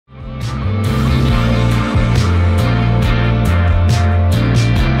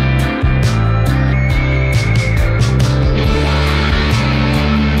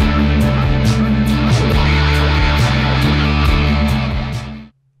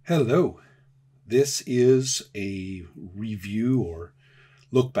Hello. This is a review or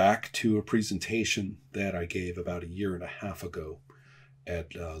look back to a presentation that I gave about a year and a half ago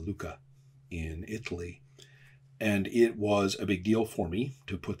at Lucca in Italy. And it was a big deal for me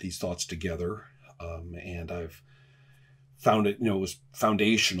to put these thoughts together. And I've found it, was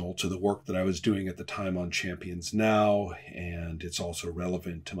foundational to the work that I was doing at the time on Champions Now. And it's also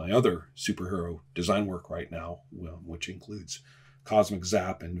relevant to my other superhero design work right now, which includes Cosmic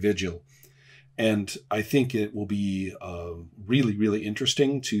Zap and Vigil. And I think it will be really, really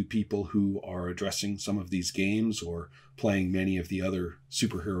interesting to people who are addressing some of these games or playing many of the other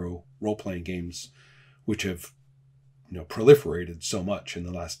superhero role-playing games, which have proliferated so much in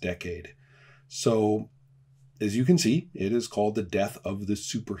the last decade. So, as you can see, it is called The Death of the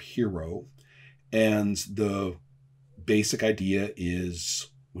Superhero. And the basic idea is,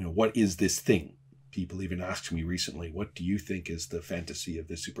 what is this thing? People even asked me recently, what do you think is the fantasy of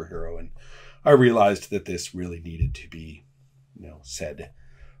the superhero? And I realized that this really needed to be, said.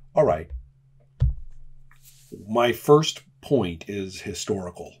 All right. My first point is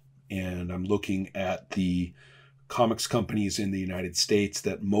historical, and I'm looking at the comics companies in the United States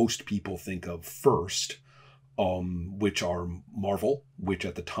that most people think of first, which are Marvel, which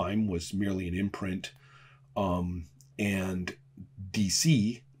at the time was merely an imprint, and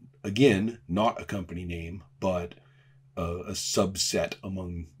DC, again, not a company name, but a subset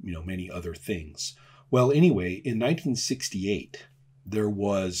among many other things. Well, anyway, in 1968, there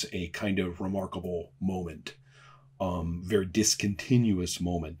was a kind of remarkable moment, very discontinuous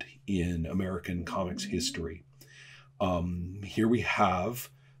moment in American comics history. Here we have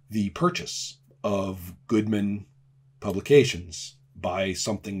the purchase of Goodman Publications by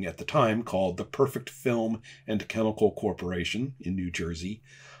something at the time called the Perfect Film and Chemical Corporation in New Jersey,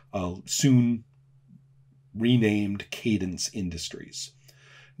 soon renamed Cadence Industries.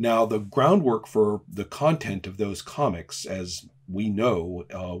 Now, the groundwork for the content of those comics, as we know,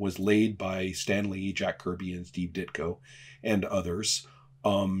 was laid by Stan Lee, Jack Kirby, and Steve Ditko, and others.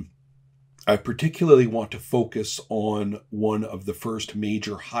 I particularly want to focus on one of the first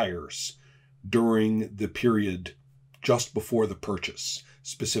major hires during the period just before the purchase,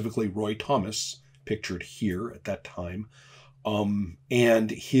 specifically Roy Thomas, pictured here at that time,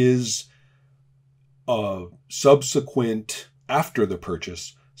 and his subsequent, after the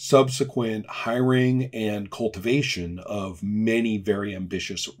purchase, subsequent hiring and cultivation of many very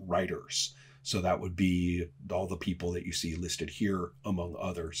ambitious writers. So that would be all the people that you see listed here, among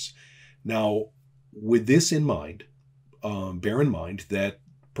others. Now, with this in mind, bear in mind that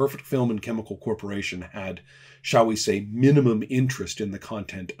Perfect Film and Chemical Corporation had, shall we say, minimum interest in the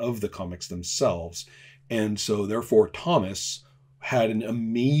content of the comics themselves. And so therefore Thomas had an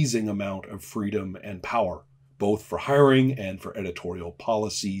amazing amount of freedom and power, both for hiring and for editorial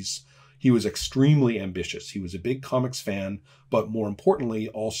policies. He was extremely ambitious. He was a big comics fan, but more importantly,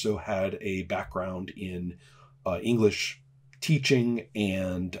 also had a background in English teaching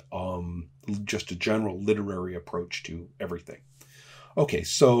and just a general literary approach to everything. Okay,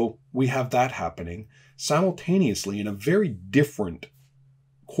 so we have that happening simultaneously in a very different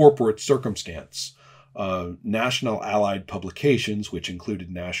corporate circumstance. National Allied Publications, which included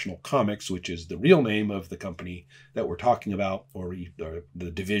National Comics, which is the real name of the company that we're talking about, or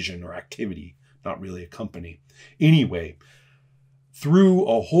the division or activity, not really a company. Anyway, through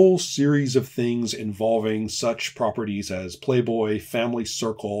a whole series of things involving such properties as Playboy, Family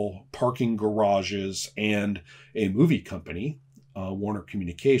Circle, parking garages, and a movie company, Warner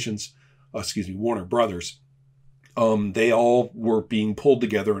Brothers, they all were being pulled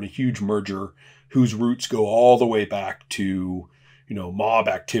together in a huge merger whose roots go all the way back to, mob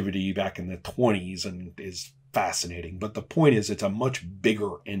activity back in the 20s and is fascinating. But the point is, it's a much bigger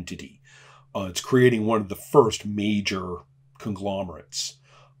entity. It's creating one of the first major conglomerates.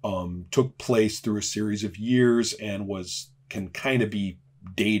 Took place through a series of years and can kind of be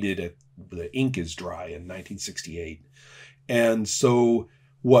dated at the ink is dry in 1968. And so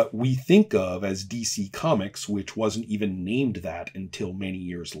what we think of as DC Comics, which wasn't even named that until many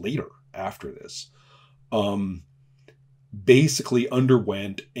years later after this, basically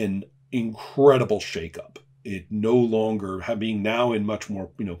underwent an incredible shakeup. It no longer, being now in much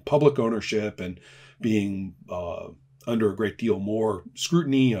more public ownership and being under a great deal more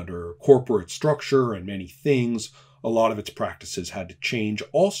scrutiny, under corporate structure and many things, a lot of its practices had to change.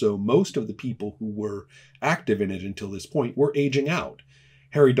 Also, most of the people who were active in it until this point were aging out.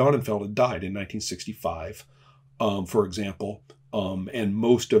 Harry Donenfeld had died in 1965, for example, and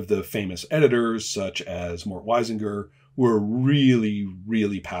most of the famous editors, such as Mort Weisinger, were really,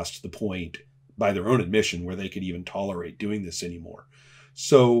 really past the point, by their own admission, where they could even tolerate doing this anymore.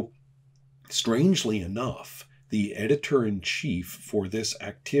 So, strangely enough, the editor-in-chief for this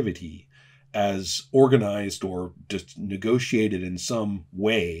activity, as organized or just negotiated in some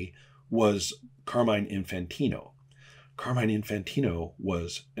way, was Carmine Infantino. Carmine Infantino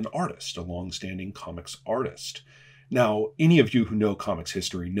was an artist, a long-standing comics artist. Now, any of you who know comics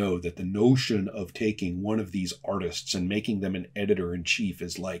history know that the notion of taking one of these artists and making them an editor-in-chief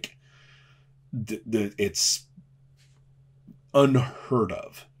is like, it's unheard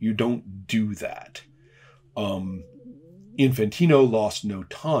of. You don't do that. Infantino lost no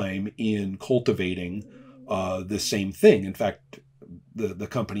time in cultivating the same thing. In fact, the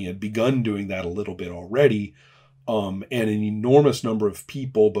company had begun doing that a little bit already, and an enormous number of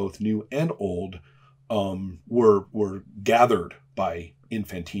people, both new and old, were gathered by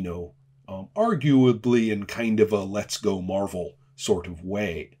Infantino, arguably in kind of a "let's go Marvel" sort of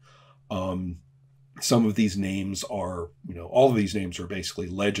way. Some of these names are, all of these names are basically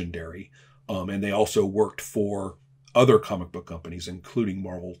legendary, and they also worked for other comic book companies, including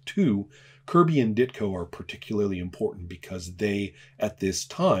Marvel too. Kirby and Ditko are particularly important because they, at this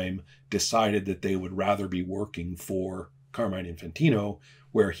time, decided that they would rather be working for Carmine Infantino,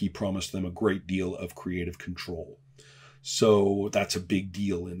 where he promised them a great deal of creative control. So that's a big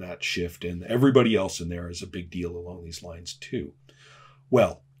deal in that shift, and everybody else in there is a big deal along these lines too.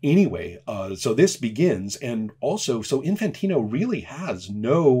 Well, anyway, so this begins, and also, so Infantino really has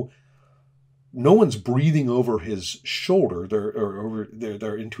no one's breathing over his shoulder.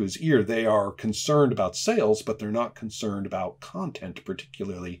 They're into his ear. They are concerned about sales, but they're not concerned about content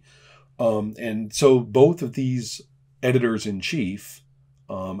particularly. And so both of these editors-in-chief,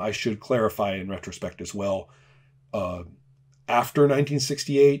 I should clarify in retrospect as well, after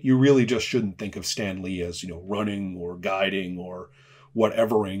 1968, you really just shouldn't think of Stan Lee as, running or guiding or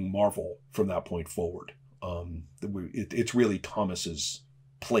whatevering Marvel from that point forward. It's really Thomas's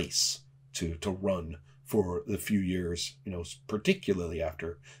place to run for the few years, particularly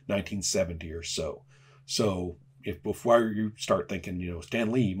after 1970 or so. So if before you start thinking,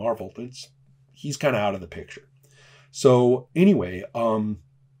 Stan Lee, Marvel, he's kind of out of the picture. So anyway,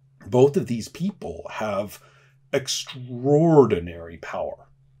 both of these people have extraordinary power,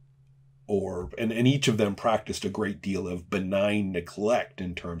 and each of them practiced a great deal of benign neglect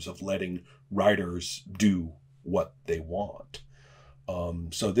in terms of letting writers do what they want.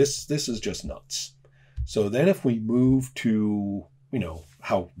 So this is just nuts. So then if we move to,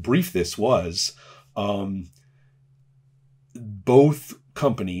 how brief this was, both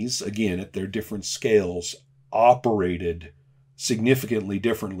companies, again, at their different scales, operated significantly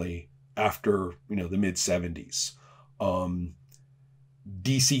differently after, the mid-70s.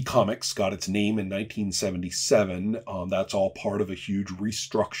 DC Comics got its name in 1977. That's all part of a huge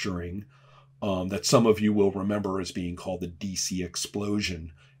restructuring that some of you will remember as being called the DC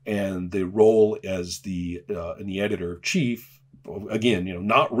Explosion. And the role as the editor-chief, again,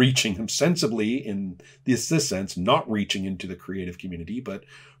 not reaching sensibly in this sense, not reaching into the creative community, but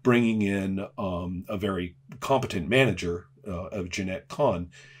bringing in a very competent manager of Jeanette Kahn.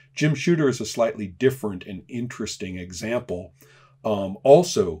 Jim Shooter is a slightly different and interesting example,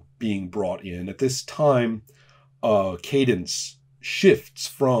 also being brought in. At this time, Cadence shifts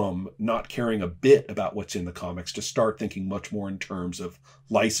from not caring a bit about what's in the comics to start thinking much more in terms of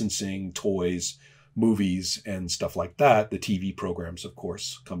licensing, toys, movies, and stuff like that. The TV programs, of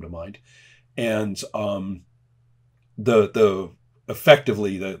course, come to mind. And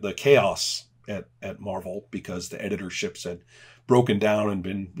effectively the chaos at Marvel, because the editorships had broken down and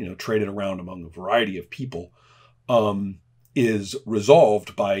been traded around among a variety of people, is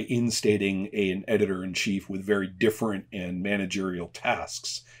resolved by instating an editor-in-chief with very different and managerial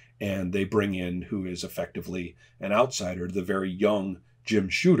tasks. And they bring in who is effectively an outsider, the very young Jim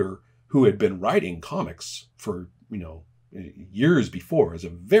Shooter, who had been writing comics for, years before as a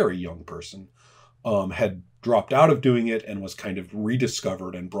very young person, had dropped out of doing it and was kind of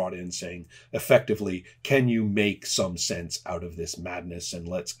rediscovered and brought in saying, effectively, can you make some sense out of this madness and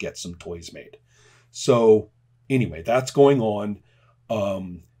let's get some toys made? So anyway, that's going on.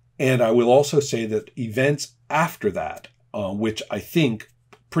 And I will also say that events after that, which I think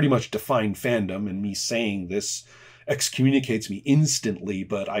pretty much define fandom, and me saying this excommunicates me instantly,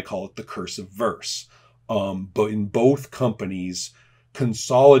 but I call it the curse of verse. But in both companies,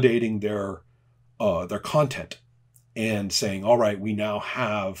 consolidating their content and saying, all right, we now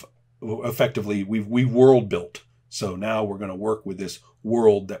have effectively, we've world built. So now we're going to work with this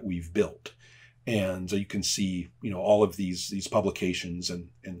world that we've built. And so you can see, all of these publications and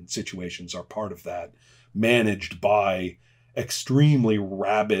situations are part of that, managed by extremely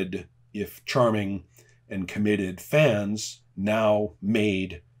rabid, if charming and committed fans now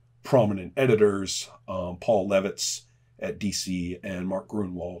made prominent editors, Paul Levitz at DC and Mark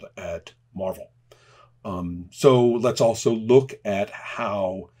Gruenwald at Marvel. So let's also look at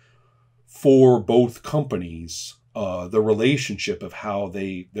how, for both companies, the relationship of how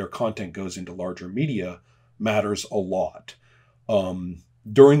their content goes into larger media matters a lot.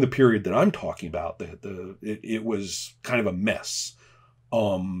 During the period that I'm talking about, it was kind of a mess,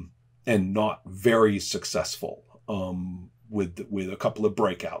 and not very successful, with a couple of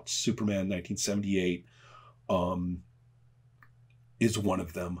breakouts. Superman 1978 is one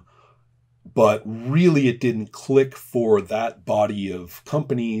of them. But really, it didn't click for that body of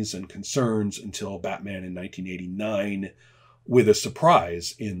companies and concerns until Batman in 1989, with a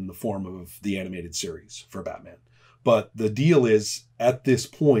surprise in the form of the animated series for Batman. But the deal is, at this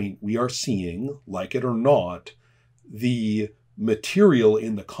point, we are seeing, like it or not, the material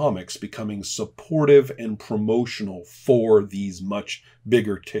in the comics becoming supportive and promotional for these much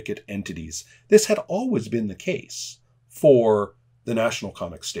bigger ticket entities. This had always been the case for the National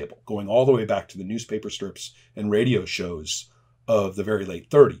Comics stable, going all the way back to the newspaper strips and radio shows of the very late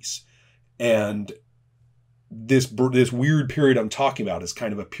 30s. And this weird period I'm talking about is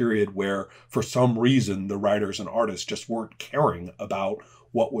kind of a period where, for some reason, the writers and artists just weren't caring about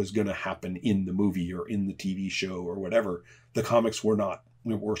what was going to happen in the movie or in the TV show or whatever. The comics were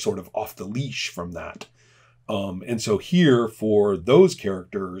sort of off the leash from that. And so here, for those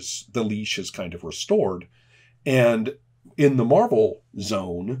characters, the leash is kind of restored. And in the Marvel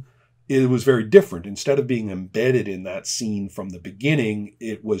zone, it was very different. Instead of being embedded in that scene from the beginning,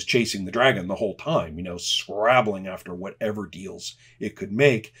 it was chasing the dragon the whole time, scrabbling after whatever deals it could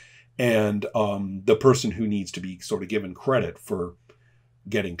make. And the person who needs to be sort of given credit for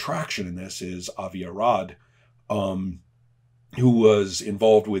getting traction in this is Avi Arad, who was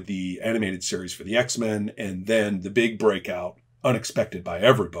involved with the animated series for the X-Men, and then the big breakout, unexpected by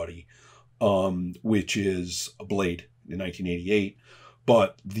everybody, which is Blade in 1988.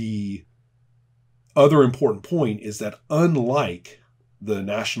 But the other important point is that, unlike the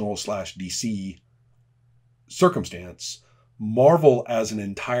National/DC circumstance, Marvel as an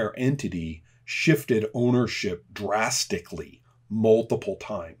entire entity shifted ownership drastically multiple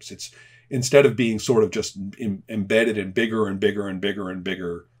times. It's, instead of being sort of just embedded in bigger and bigger and bigger and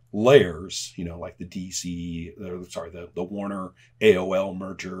bigger layers, like the the Warner AOL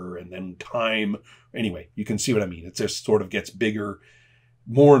merger, and then Time. Anyway, you can see what I mean. It just sort of gets bigger,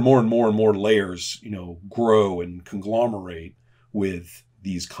 more and more and more and more layers, grow and conglomerate, with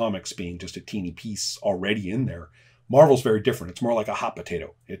these comics being just a teeny piece already in there. Marvel's very different. It's more like a hot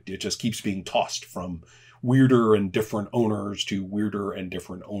potato. It just keeps being tossed from weirder and different owners to weirder and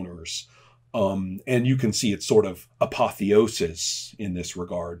different owners. And you can see its sort of apotheosis in this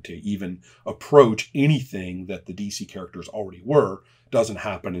regard. To even approach anything that the DC characters already were doesn't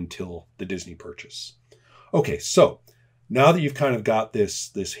happen until the Disney purchase. Okay, so now that you've kind of got this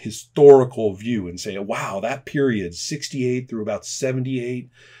historical view and say, wow, that period, 68 through about 78,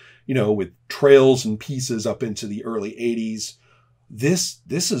 with trails and pieces up into the early 80s,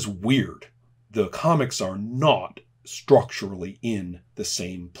 this is weird. The comics are not structurally in the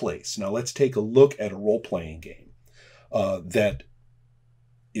same place. Now let's take a look at a role-playing game that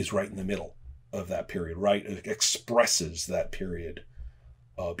is right in the middle of that period, right? It expresses that period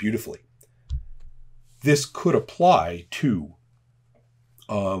beautifully. This could apply to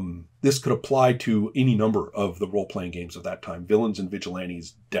any number of the role-playing games of that time. Villains and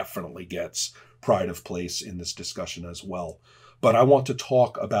Vigilantes definitely gets pride of place in this discussion as well. But I want to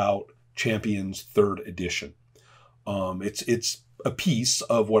talk about Champions 3rd edition. It's a piece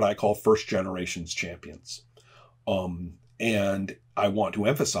of what I call first generation's Champions. And I want to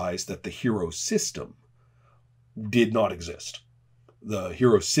emphasize that the hero system did not exist. The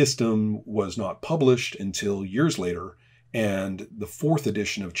hero system was not published until years later, and the 4th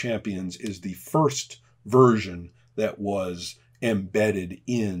edition of Champions is the first version that was embedded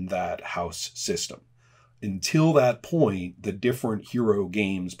in that house system. Until that point, the different hero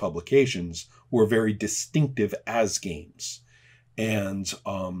games publications were very distinctive as games. And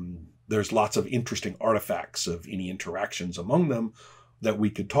there's lots of interesting artifacts of any interactions among them that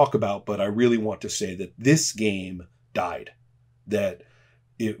we could talk about, but I really want to say that this game died. That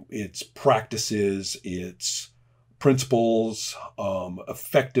its practices, its principles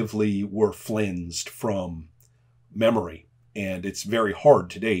effectively were flensed from memory. And it's very hard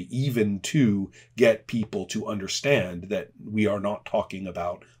today even to get people to understand that we are not talking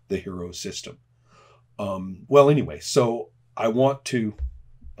about the hero system. Well, anyway, so I want to...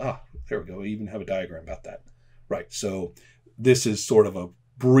 there we go. I even have a diagram about that. Right, so this is sort of a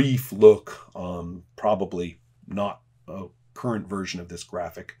brief look, probably not current version of this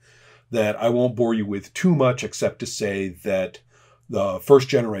graphic that I won't bore you with too much, except to say that the first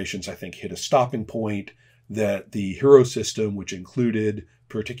generations, I think, hit a stopping point, that the hero system, which included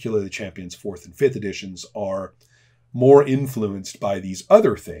particularly the Champions 4th and 5th editions, are more influenced by these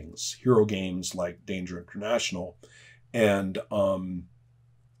other things, hero games like Danger International, and then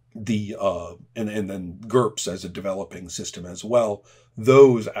GURPS as a developing system as well.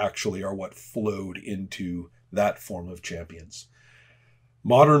 Those actually are what flowed into that form of Champions.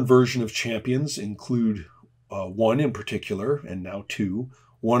 Modern version of Champions include one in particular, and now two.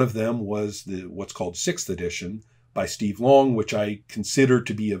 One of them was what's called 6th edition by Steve Long, which I consider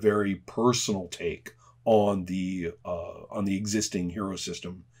to be a very personal take on the existing hero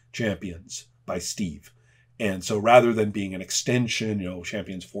system Champions by Steve. And so rather than being an extension,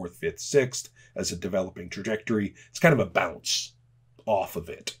 Champions 4th, 5th, 6th as a developing trajectory, it's kind of a bounce off of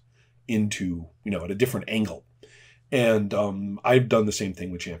it into, at a different angle. And I've done the same thing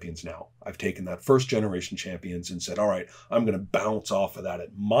with Champions now. I've taken that first generation Champions and said, all right, I'm going to bounce off of that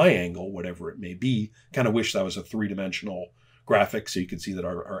at my angle, whatever it may be. Kind of wish that was a 3-dimensional graphic so you can see that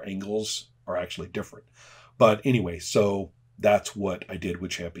our angles are actually different. But anyway, so that's what I did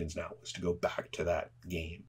with Champions now, was to go back to that game.